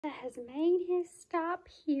Has made his stop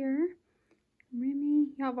here. Remy,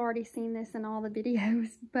 y'all have already seen this in all the videos,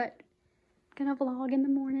 but I'm gonna vlog in the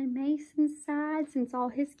morning. Mason's side, since all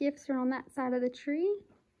his gifts are on that side of the tree.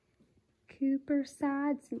 Cooper's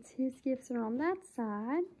side, since his gifts are on that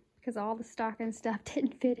side, because all the stocking stuff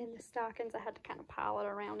didn't fit in the stockings. I had to kind of pile it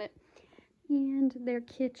around it. And their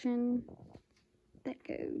kitchen that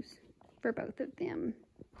goes for both of them.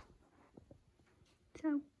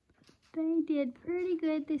 So they did pretty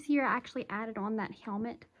good this year. I actually added on that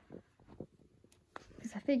helmet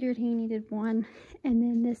because I figured he needed one. And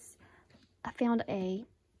then this, I found a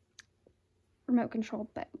remote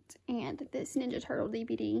controlled boat and this Ninja Turtle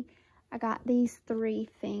DVD. I got these 3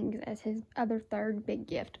 things as his other third big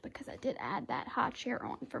gift because I did add that high chair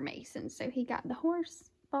on for Mason. So he got the horse,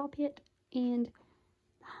 ball pit, and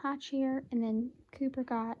the high chair. And then Cooper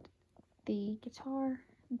got the guitar,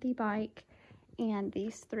 the bike, and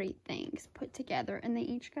these 3 things put together. And they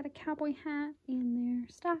each got a cowboy hat and their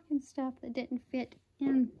stocking stuff that didn't fit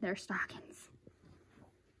in their stockings.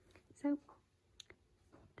 So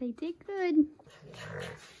they did good.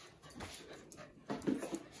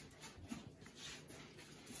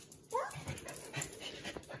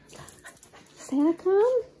 Santa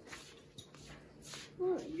come?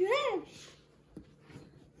 Oh, yes.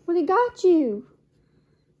 What he got you?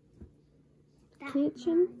 That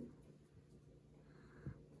Kitchen? one.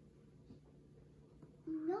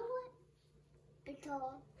 You know what?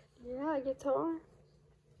 Guitar. Yeah, a guitar.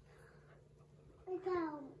 I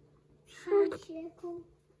got a bicycle.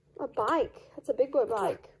 A bike. That's a big boy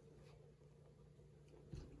bike.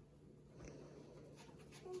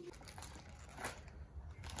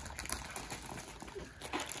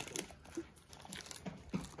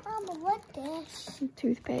 Mama, what's this? Some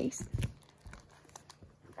toothpaste.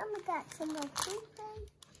 Mama got some more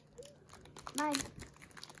toothpaste. My.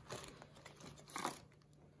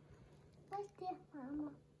 What's this, Mama?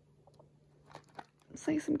 It's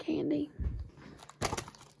like some candy.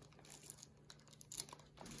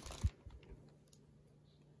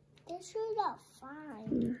 This is not fine.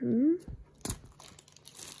 Mm-hmm.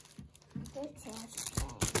 This is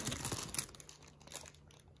fine.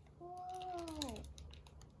 Whoa.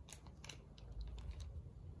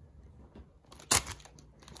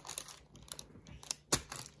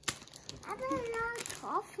 I don't know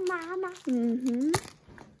off, Mama. Mm-hmm.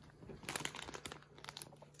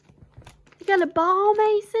 You got a ball,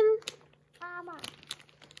 Mason? Mama.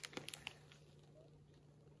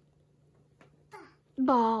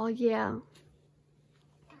 Ball, yeah.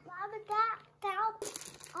 Mama, that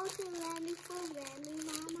also ready for Remy,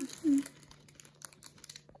 Mama. Mm-hmm.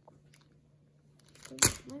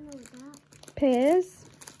 What was that? Pez?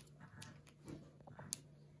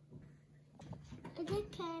 Is it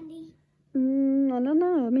candy? I don't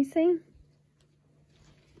know. Let me see.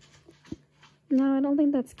 No, I don't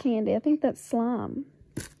think that's candy. I think that's slime.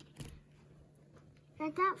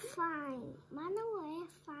 Is that fine? Mama, we're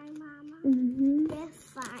fine, Mama. Mm-hmm. They're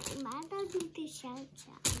fine. Mama, do the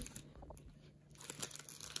sunshine.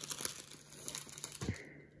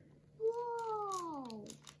 Whoa!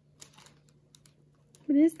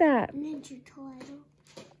 What is that? Ninja Turtle.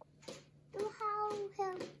 Do how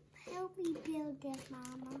help me build this,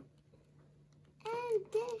 Mama. And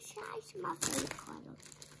this is my favorite color.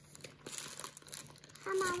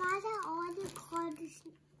 Mama, why are all the colors?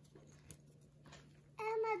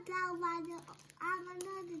 And my dad, I'm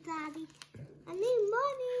another daddy. I need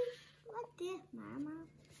money. What's this, Mama?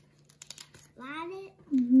 Light it.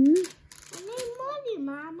 Mm-hmm. I need money,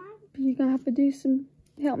 Mama. You're gonna have to do some,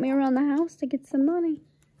 help me around the house to get some money.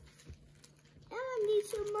 And I need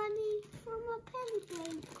some money for my penny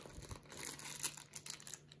bank.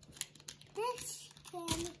 This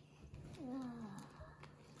can.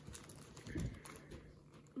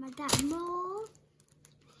 I got more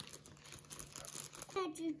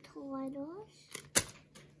Ninja Turtles.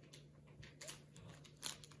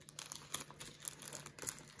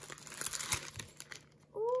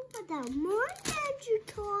 Oh, I got more Ninja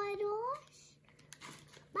Turtles.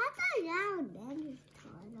 I got now Ninja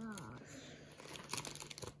Turtles.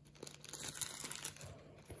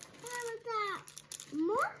 I got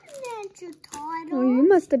more Ninja Turtles. Oh, you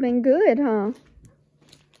must have been good, huh?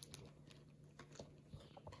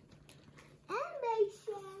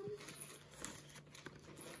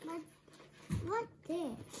 What's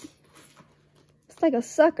this? It's like a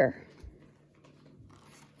sucker.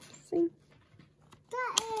 See?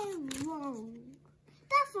 That is wrong.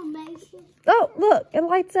 Deformation. Oh, look, it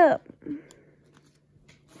lights up.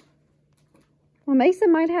 Well,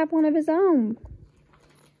 Mason might have one of his own.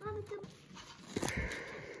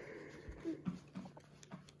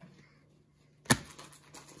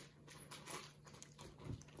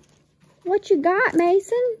 What you got,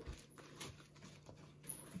 Mason?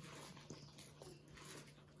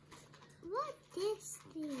 What's this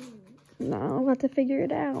thing? No, I'll have to figure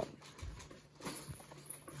it out.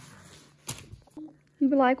 You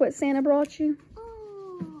like what Santa brought you?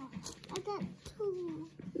 Oh, I got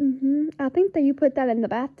two. I think that you put that in the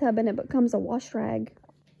bathtub and it becomes a wash rag.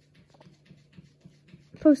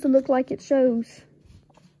 Supposed to look like it shows.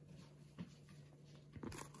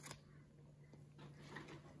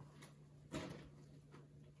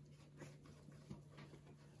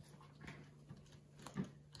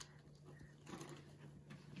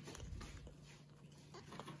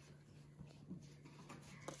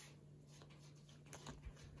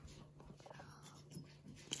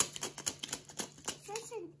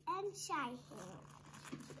 There's an inside here.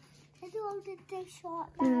 Let's hold it this short,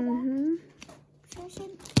 Mama. There's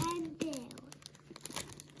an end there.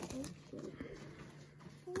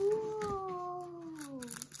 Whoa.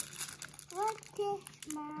 What's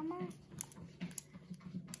this, Mama?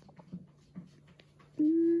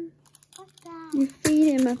 What's that? You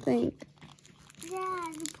feed him, I think. Yeah,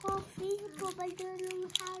 the poor people, but I don't know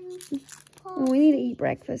how to pour. Well, we need to eat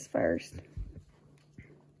breakfast first.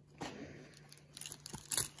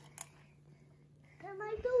 Am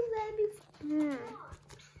I too ready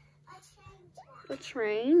for A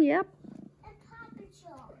train, yep. a Papa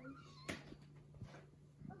John's?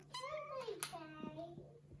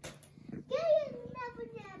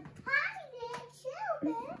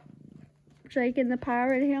 Shaking the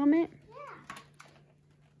pirate helmet. Yeah.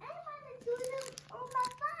 I want to do them on my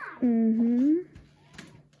phone.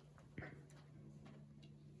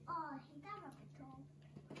 Oh, he got a patrol.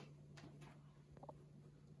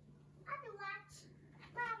 I can watch.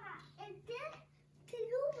 Mama, is this? Can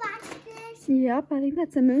you watch this? Yep, I think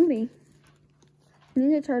that's a movie.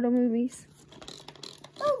 Ninja Turtle movies.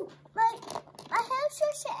 Oh, my house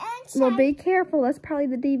is inside. Well, be careful. That's probably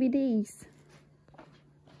the DVDs.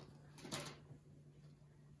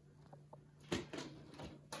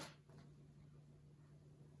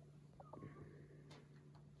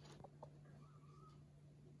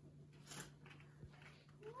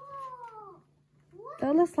 Whoa. What?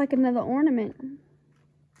 That looks like another ornament.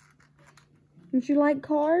 Would you like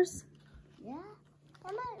cars? Yeah.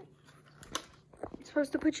 Mama, You're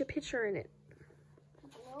supposed to put your picture in it. you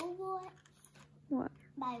know what? What?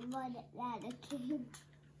 My mother had a kid.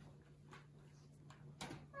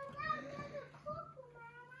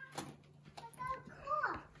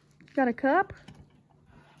 Got a cup?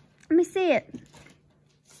 Let me see it.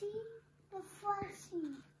 See the fuzzy.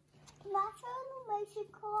 Can I show you my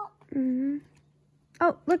cup?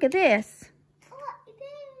 Oh, look at this. Oh, then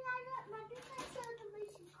I got my show the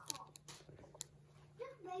basic cup.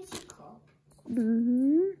 This basic cup.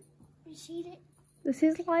 You see it? Does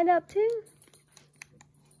his light up too?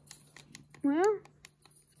 Well,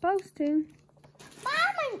 supposed to.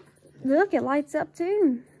 Mama! Look, it lights up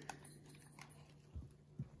too.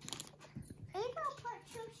 They don't put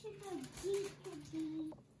sushi in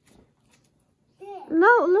GPG. There.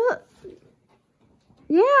 No, look.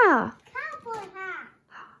 Yeah. Cowboy hat.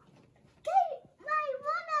 Get my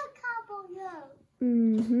runner cowboy hat.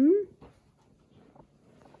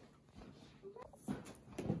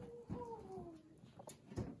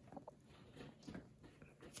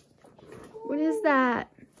 What is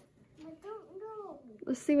that? I don't know.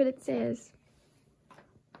 Let's see what it says.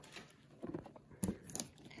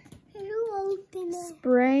 Can you open it?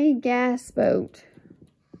 Spray gas boat.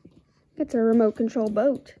 It's a remote control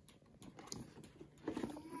boat.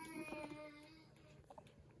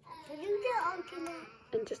 Can you get open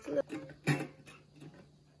it? And just a little.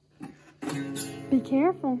 Be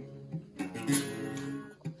careful.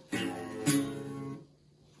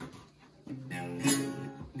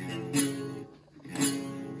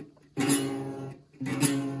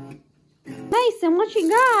 Mason, what you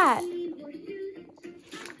got?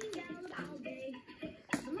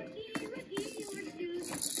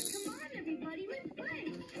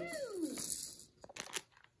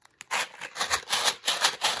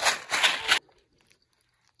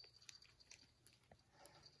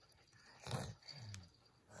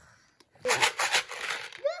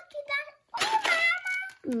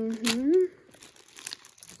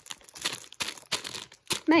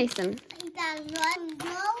 Mason.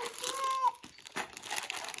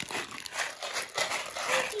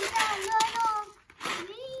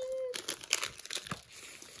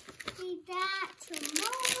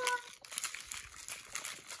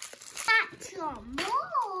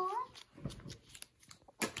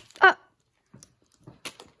 Uh,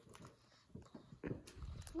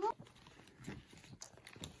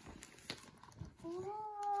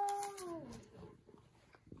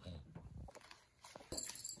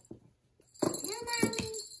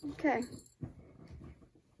 Okay.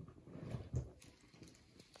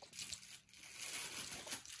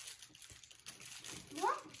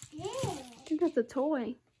 What's this? I think that's a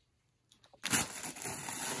toy.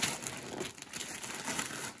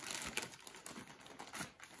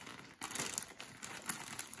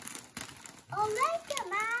 Oh, look at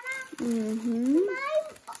Mama. Mm-hmm.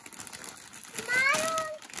 Mama.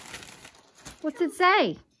 What's it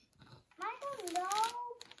say? I don't know.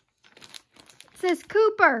 It says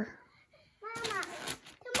Cooper. Mama,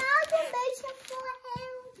 tomorrow Mason for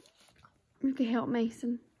him. You can help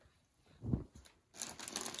Mason.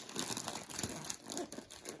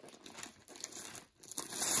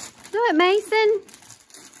 Do it, Mason.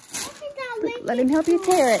 Let him help you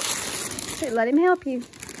tear it. Here, let him help you.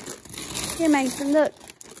 Here, Mason, look.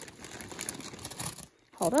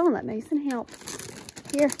 Hold on, let Mason help.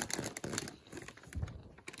 Here.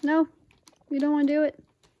 No, you don't want to do it?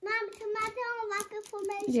 Mom, tomato like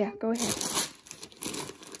information. Yeah, go ahead.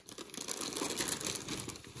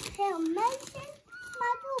 Mason,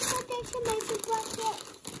 bucket.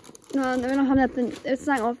 No, we don't have nothing. It's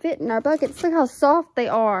not going to fit in our buckets. Look how soft they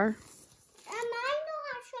are. I know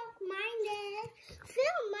how soft mine is.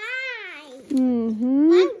 Feel mine. Mm-hmm.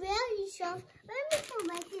 Mine really soft. Let me feel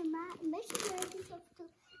Mason. Mason really soft too.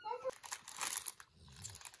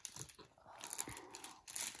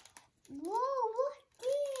 Whoa,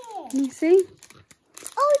 what's this? You see?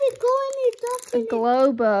 Oh, they're going in A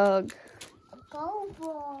glow bug. Go boy.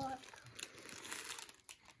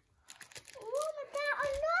 Oh, I got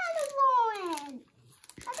another one.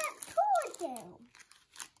 I got 2 of them.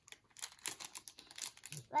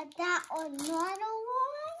 I got another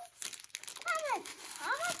one.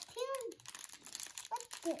 How much 10?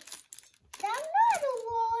 What's this? Another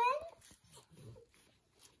one.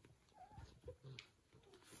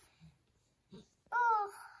 Oh,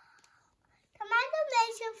 tomato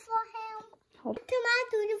measure for him. Hold.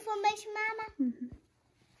 Tomato information, Mama. Mm-hmm.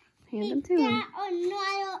 Hand them to him. Is that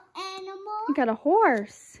another animal? You got a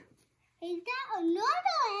horse. Is that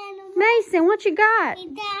another animal? Mason, what you got?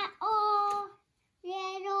 Is that a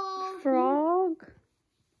little Frog.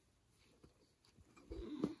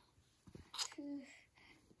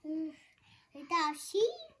 Is that a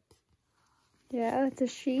sheep? Yeah, it's a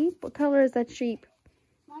sheep. What color is that sheep?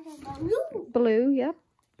 What is blue? Blue, yep.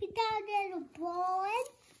 Is that a little boy?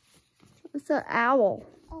 It's an owl.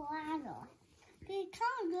 Oh, I know. Is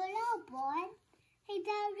that a little boy? Is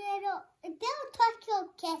that a little? Is that a turkey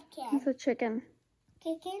chicken? It's a chicken.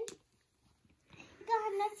 Chicken?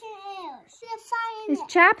 Got nothing else. Let's find It's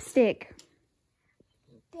chapstick.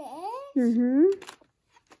 this. Mm-hmm.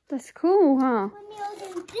 That's cool, huh? When you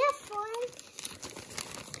open this one,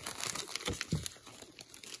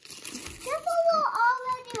 this one will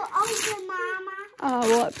already open, Mama. Oh,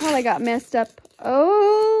 well, it probably got messed up.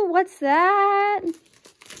 Oh, what's that? Is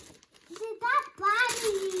that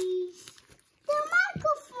batteries? The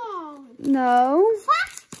microphone. No.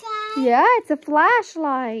 Flashlight. Yeah, it's a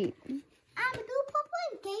flashlight. Do Papa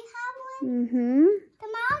Gay have one? Mm-hmm. The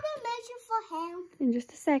mother measure for him. In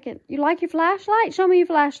just a second. You like your flashlight? Show me your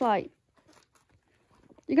flashlight.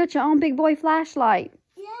 You got your own big boy flashlight.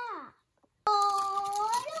 Yeah. Oh,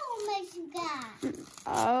 I don't measure that.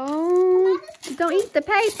 Oh. Don't eat the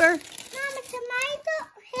paper. Mama, tomato.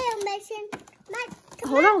 Here, Mason.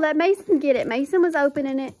 Hold on, let Mason get it. Mason was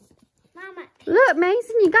opening it. Mama. Look,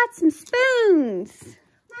 Mason, you got some spoons.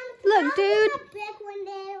 Mama, Look, dude. big one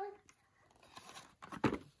there.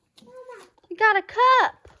 Mama. You got a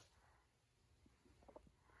cup.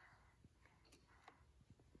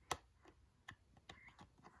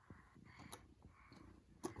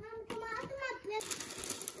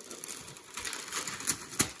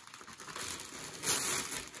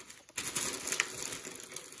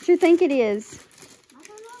 What do you think it is? I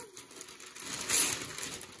don't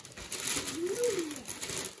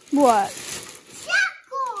know. What?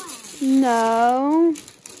 Shotgun. No.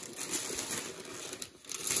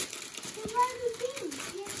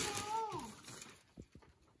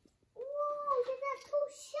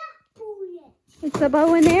 It's a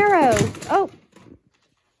bow and arrow. Oh.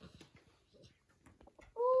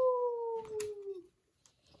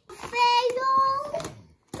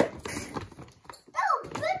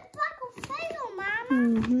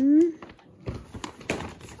 Mm-hmm.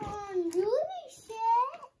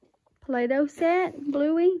 Play-Doh set,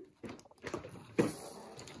 Bluey.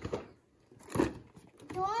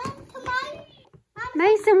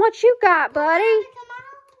 Mason, what you got, buddy?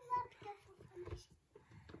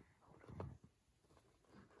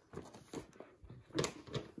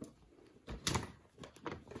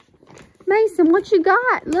 Mason, what you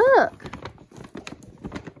got? Look.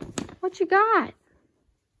 What you got?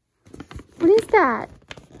 What is that?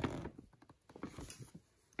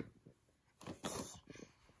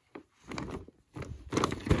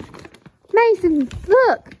 Mason,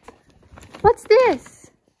 look. What's this?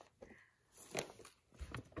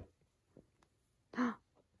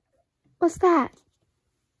 What's that?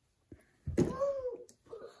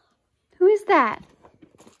 Who is that?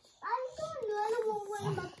 I don't know one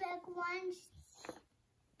of my big ones.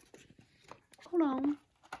 Hold on.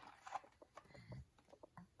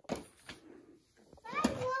 I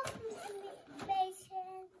love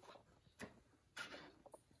Mason.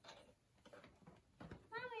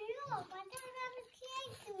 Mommy, look, I don't have a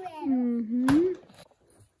cake with. Mm-hmm.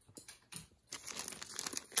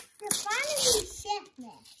 The finally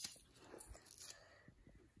sickness.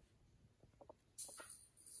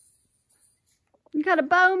 You got a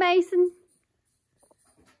bow, Mason?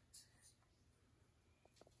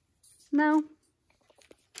 No?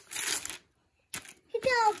 You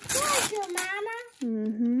got a puzzle, Mama.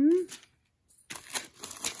 Mm-hmm.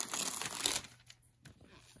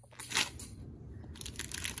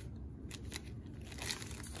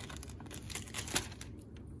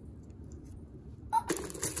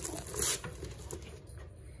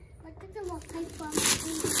 Look at the little paper on the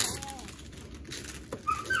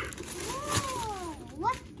Whoa,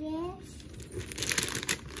 what's this?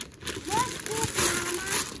 What's this, Mama?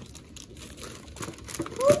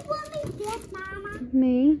 Who bought me this, Mama?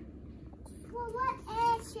 Me? Well, what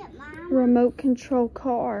is it, Mama? Remote control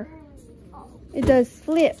car. Oh, It does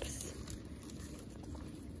flips.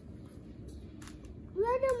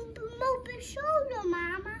 let him move his shoulder,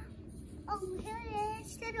 Mama. Oh, here it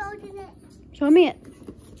is. Still holding it. Show me it.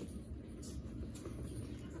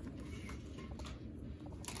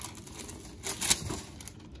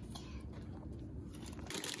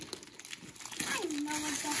 I know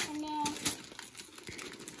what this one is.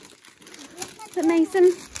 Is it Mason?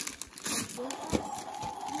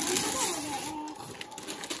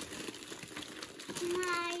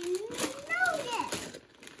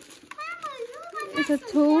 It's a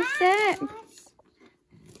tool set.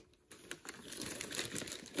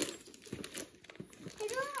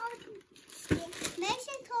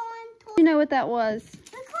 You know what that was?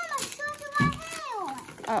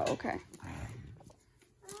 Oh, okay.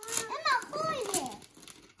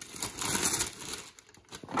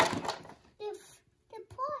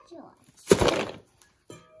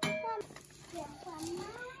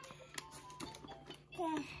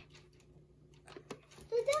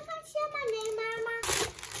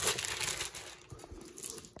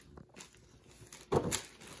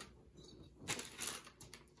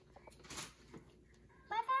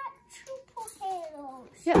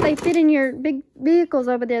 Yeah, they fit in your big vehicles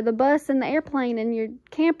over there, the bus and the airplane and your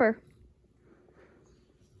camper.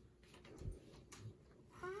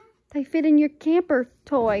 They fit in your camper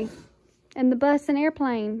toy and the bus and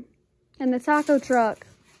airplane and the taco truck.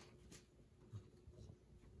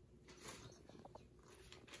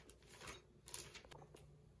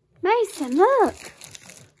 Mason, look.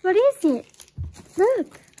 What is it?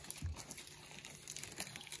 Look.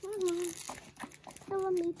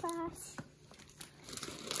 Let me pass.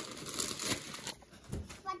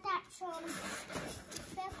 But that's some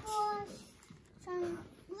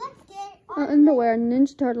Underwear,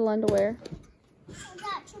 Ninja Turtle underwear.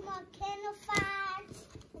 That's some more camouflage.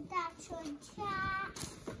 That's some chat.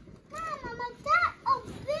 Mama, that's a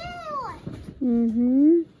belt.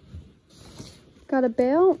 Mm-hmm. Got a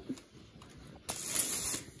belt?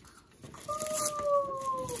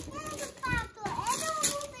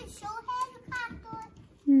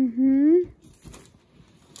 Mm-hmm.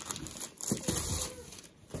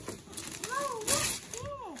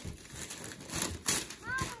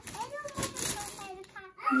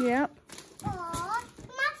 Yep.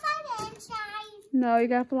 No, you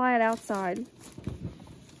gotta fly it outside.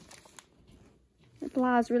 It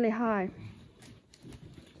flies really high.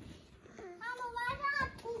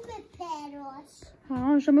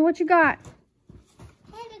 Oh, show me what you got.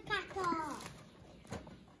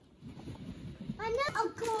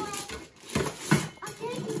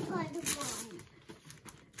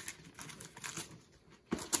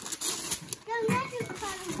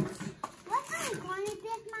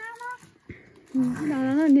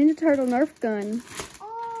 No, Ninja Turtle Nerf gun.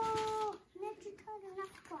 Oh, Ninja Turtle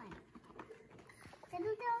Nerf gun. Can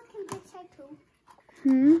you do this side too?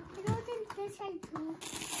 Hmm? Can you do this side too?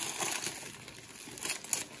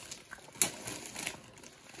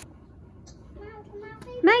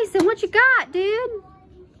 Mason, what you got, dude?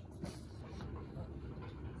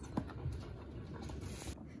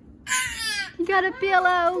 You got a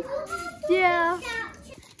pillow? Yeah.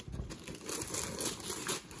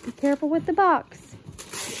 Be careful with the box.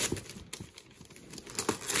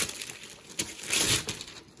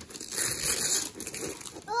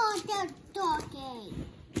 doggy.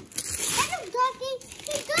 Hello, doggy.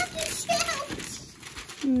 Hey, doggy, shout.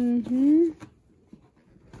 Mm-hmm.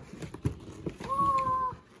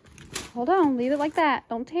 Oh. Hold on, leave it like that.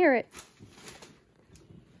 Don't tear it.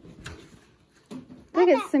 Look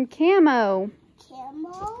at some camo.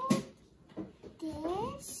 Camo,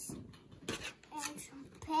 this, and some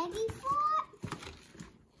Peggy foot.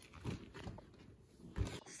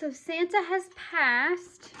 So Santa has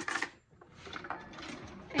passed.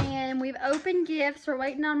 And we've opened gifts. We're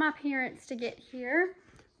waiting on my parents to get here.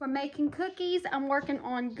 We're making cookies. I'm working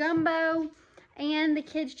on gumbo. And the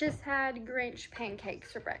kids just had Grinch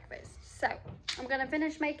pancakes for breakfast. So I'm going to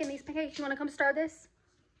finish making these pancakes. You want to come stir this?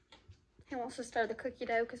 He wants to stir the cookie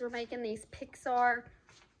dough because we're making these Pixar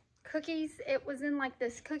cookies. It was in like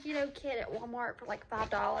this cookie dough kit at Walmart for like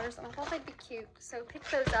 $5. And I thought they'd be cute. So pick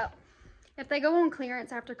those up. If they go on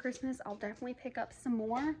clearance after Christmas, I'll definitely pick up some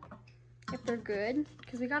more. If they're good,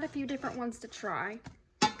 because we got a few different ones to try.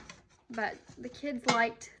 But the kids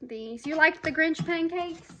liked these. You liked the Grinch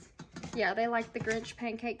pancakes? Yeah, they liked the Grinch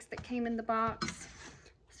pancakes that came in the box.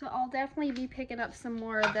 So I'll definitely be picking up some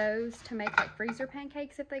more of those to make like freezer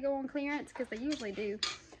pancakes if they go on clearance, because they usually do.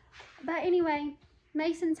 But anyway,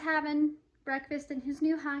 Mason's having breakfast in his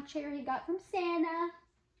new high chair he got from Santa.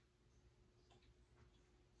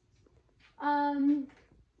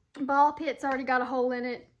 Ball pit's already got a hole in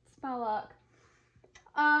it. It's my luck.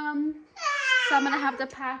 So I'm gonna have to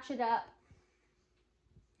patch it up.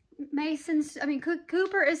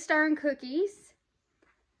 Cooper is stirring cookies.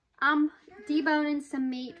 I'm deboning some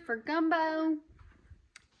meat for gumbo.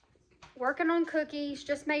 Working on cookies,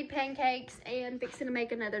 just made pancakes, and fixing to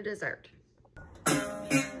make another dessert.